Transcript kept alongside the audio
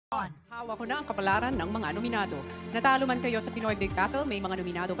Hawak ko na ang kapalaran ng mga nominado. Natalo man kayo sa Pinoy Big Battle, may mga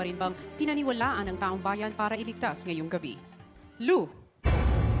nominado pa rin bang pinaniwalaan ng taong bayan para iligtas ngayong gabi? Lou,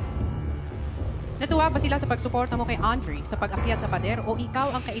 natuwa ba sila sa pagsuporta mo kay Andre sa pag-akyat sa pader o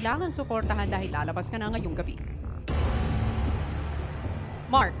ikaw ang kailangang suportahan dahil lalabas ka na ngayong gabi?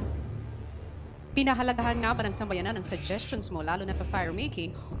 Mark, pinahalagahan nga ba ng sambayanan ang suggestions mo lalo na sa fire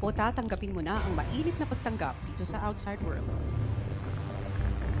making o tatanggapin mo na ang mainit na pagtanggap dito sa outside world?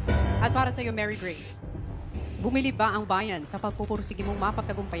 At para sa iyo, Mary Grace, bumili ba ang bayan sa pagpupursige mong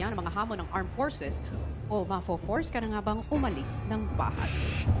mapagtagumpayan ang mga hamon ng armed forces o mafo-force ka na nga bang umalis ng bahay?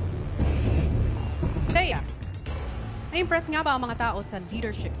 Thea, na-impress nga ba ang mga tao sa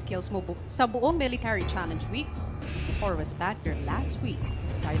leadership skills mo sa buong Military Challenge Week or was that your last week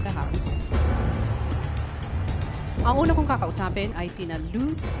inside the house? Ang una kong kakausapin ay sina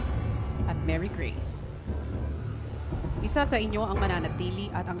Lou at Mary Grace. Isa sa inyo ang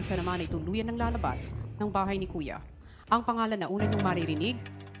mananatili at ang isa naman ay tuluyan ng lalabas ng bahay ni Kuya. Ang pangalan na una niyong maririnig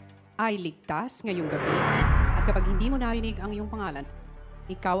ay ligtas ngayong gabi. At kapag hindi mo narinig ang iyong pangalan,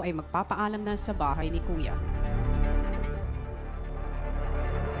 ikaw ay magpapaalam na sa bahay ni Kuya.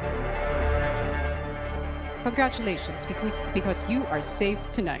 Congratulations because you are safe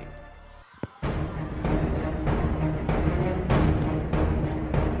tonight.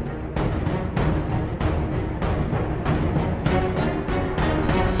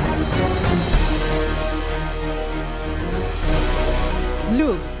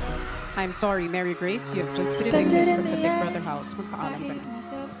 Lou, I'm sorry, Mary Grace. You have just been evicted from the Big Brother house. Magpaalam ka na.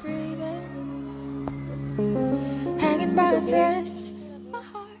 Hanging by a thread, my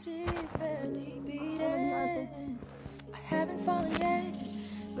heart is barely beating. I haven't fallen yet,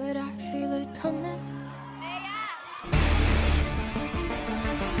 but I feel it coming.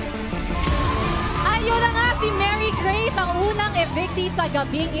 Ayun na nga si Mary Grace, ang unang evictee sa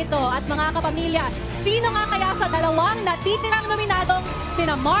gabing ito. At mga kapamilya, sino nga kaya sa dalawang natitirang nominadong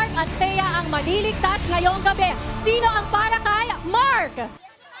sina Mark at Thea ang maliligtas ngayong gabi? Sino ang para kay Mark?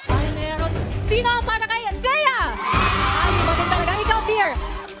 Ay, meron. Sino ang para kay Thea? Ay, ba din talaga? Ikaw, dear.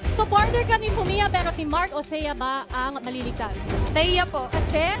 Supporter ka ni Fumia, pero si Mark o Thea ba ang maliligtas? Thea po.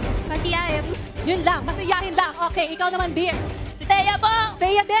 Kasi? Masiyahin. Yun lang, masiyahin lang. Okay, ikaw naman, dear. Si Thea po.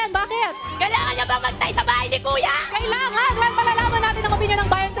 Thea din, bakit? Kailangan niya ba magstay sa bahay ni Kuya? Kailangan! Well, malalaman natin ang opinion ng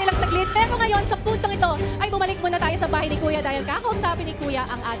bayan sa ilang saglit. Pero ngayon, sa puntong ito, ay bumalik muna tayo sa bahay ni Kuya dahil kakausapin ni Kuya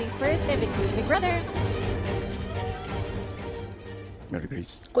ang ating first evictee. Big Brother. Mary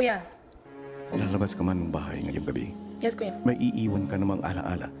Grace, Kuya. lalabas ka man ng bahay ngayong gabi. Yes, Kuya. May iiwan ka namang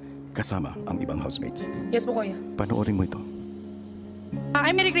alaala kasama ang ibang housemates. Yes po, Kuya. Panoorin mo ito.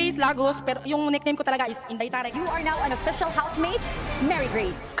 I'm Mary Grace Lagos, pero yung nickname ko talaga is Inday Tarek. You are now an official housemate, Mary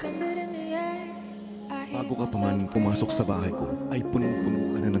Grace. Bago ka pa man pumasok sa bahay ko, ay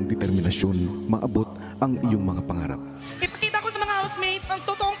punong-puno ka na ng determinasyon maabot ang iyong mga pangarap. Ipakita ko sa mga housemates ang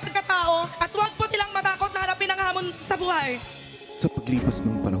totoong pagkatao at huwag po silang matakot na harapin ang hamon sa buhay. Sa paglipas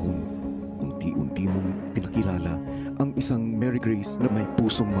ng panahon, unti-unti mong pinakilala ang isang Mary Grace na may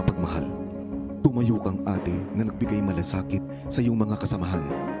pusong mapagmahal. Tumayo kang ate na nagbigay malasakit sa iyong mga kasamahan,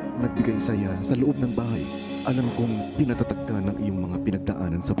 nagbigay saya sa loob ng bahay. Alam kong pinatatag ka ng iyong mga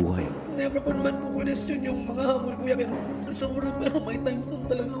pinagdaanan sa buhay. Never ko naman po question yung mga hamon, Kuya, pero may times lang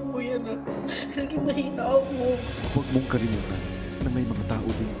talaga, Kuya, na naging mahina ako. Huwag mong kalimutan na may mga tao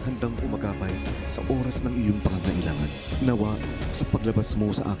ding handang umagapay sa oras ng iyong pangangailangan. Nawa, sa paglabas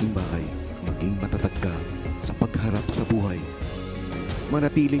mo sa aking bahay, maging matatag ka sa pagharap sa buhay.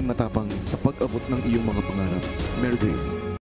 Manatiling matapang sa pag-abot ng iyong mga pangarap, Mary Grace.